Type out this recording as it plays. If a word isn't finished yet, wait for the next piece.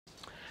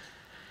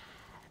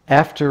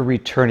After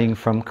returning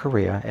from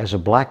Korea as a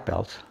black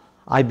belt,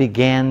 I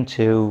began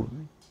to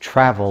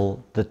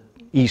travel the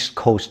East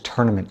Coast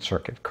tournament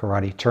circuit,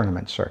 karate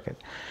tournament circuit.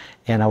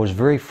 And I was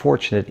very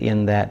fortunate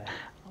in that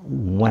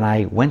when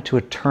I went to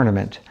a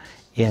tournament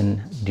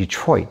in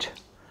Detroit,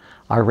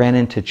 I ran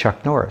into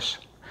Chuck Norris.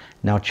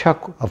 Now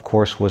Chuck, of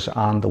course, was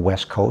on the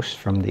West Coast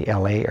from the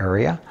LA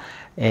area,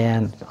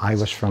 and I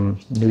was from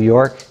New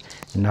York,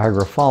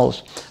 Niagara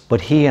Falls, but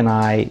he and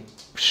I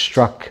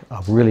struck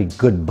a really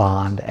good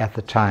bond at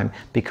the time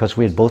because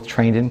we had both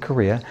trained in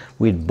Korea.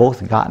 We had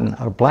both gotten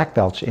our black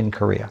belts in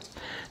Korea.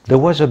 There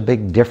was a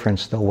big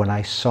difference though when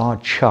I saw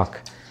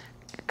Chuck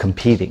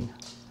competing.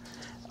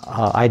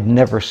 I'd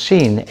never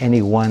seen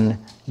anyone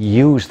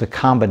use the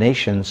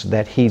combinations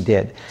that he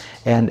did.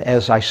 And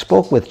as I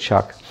spoke with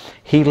Chuck,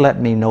 he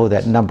let me know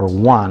that number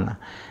one,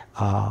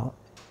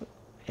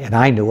 and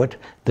I knew it,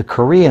 the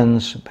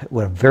Koreans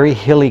were a very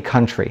hilly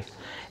country.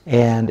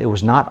 And it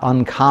was not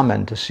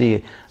uncommon to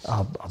see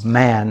a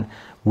man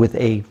with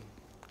a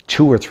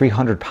 200 or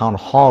 300 pound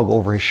hog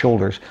over his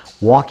shoulders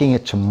walking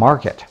it to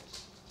market.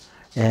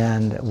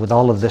 And with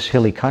all of this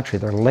hilly country,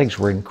 their legs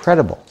were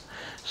incredible.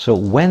 So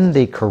when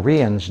the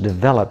Koreans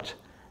developed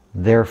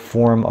their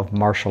form of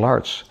martial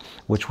arts,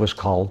 which was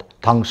called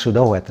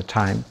Tangsudo at the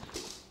time,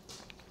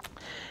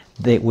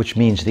 which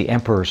means the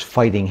emperor's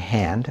fighting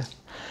hand,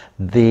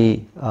 the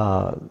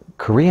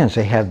Koreans,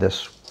 they had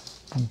this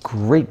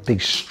great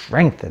big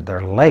strength in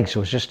their legs. It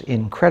was just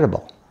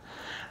incredible.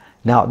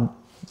 Now,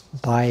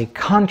 by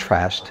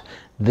contrast,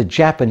 the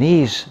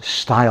Japanese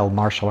style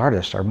martial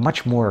artists are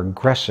much more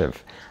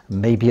aggressive.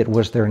 Maybe it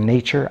was their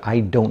nature, I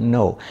don't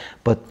know.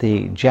 But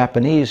the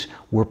Japanese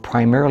were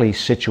primarily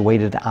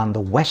situated on the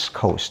West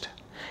Coast.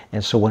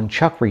 And so when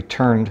Chuck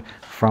returned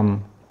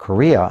from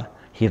Korea,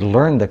 he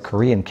learned the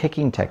Korean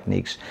kicking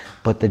techniques,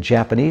 but the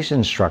Japanese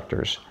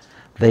instructors,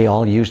 they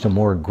all used a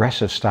more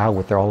aggressive style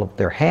with all of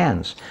their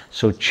hands.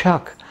 So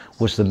Chuck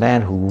was the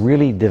man who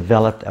really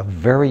developed a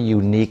very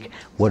unique,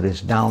 what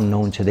is now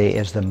known today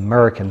as the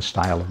American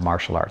style of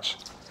martial arts.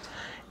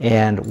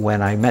 And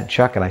when I met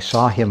Chuck and I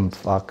saw him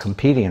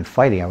competing and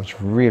fighting, I was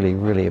really,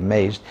 really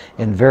amazed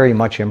and very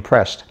much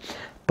impressed.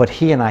 But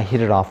he and I hit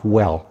it off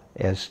well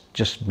as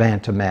just man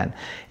to man.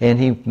 And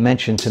he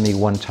mentioned to me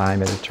one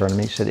time at a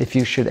tournament, he said, if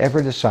you should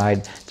ever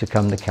decide to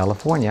come to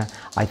California,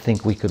 I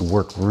think we could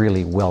work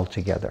really well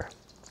together.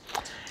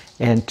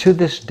 And to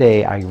this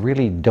day, I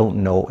really don't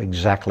know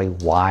exactly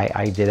why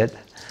I did it,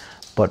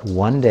 but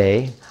one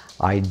day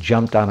I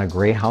jumped on a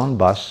Greyhound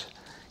bus,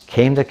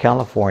 came to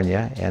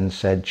California and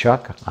said,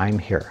 Chuck, I'm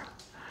here.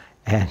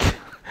 And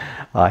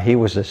he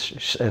was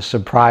as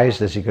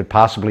surprised as he could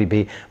possibly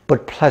be,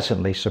 but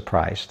pleasantly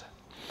surprised.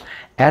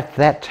 At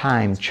that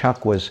time,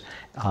 Chuck was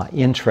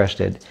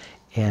interested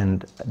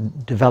in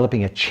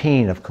developing a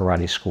chain of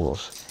karate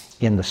schools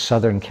in the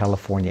Southern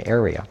California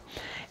area.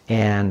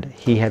 And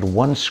he had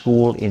one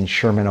school in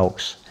Sherman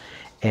Oaks,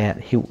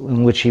 and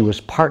in which he was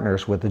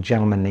partners with a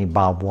gentleman named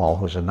Bob Wall,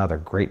 who's another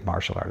great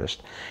martial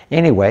artist.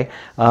 Anyway,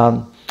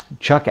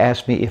 Chuck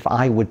asked me if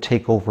I would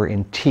take over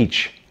and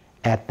teach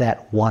at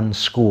that one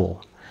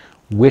school,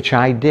 which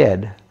I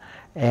did,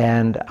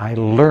 and I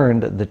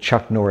learned the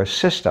Chuck Norris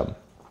system,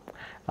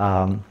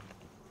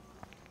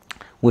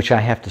 which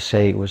I have to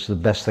say was the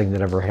best thing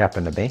that ever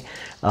happened to me.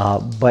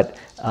 But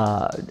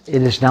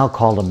it is now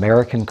called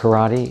American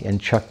Karate,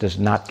 and Chuck does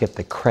not get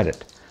the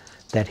credit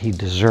that he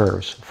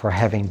deserves for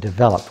having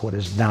developed what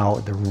is now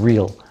the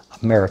real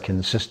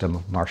American system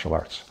of martial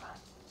arts.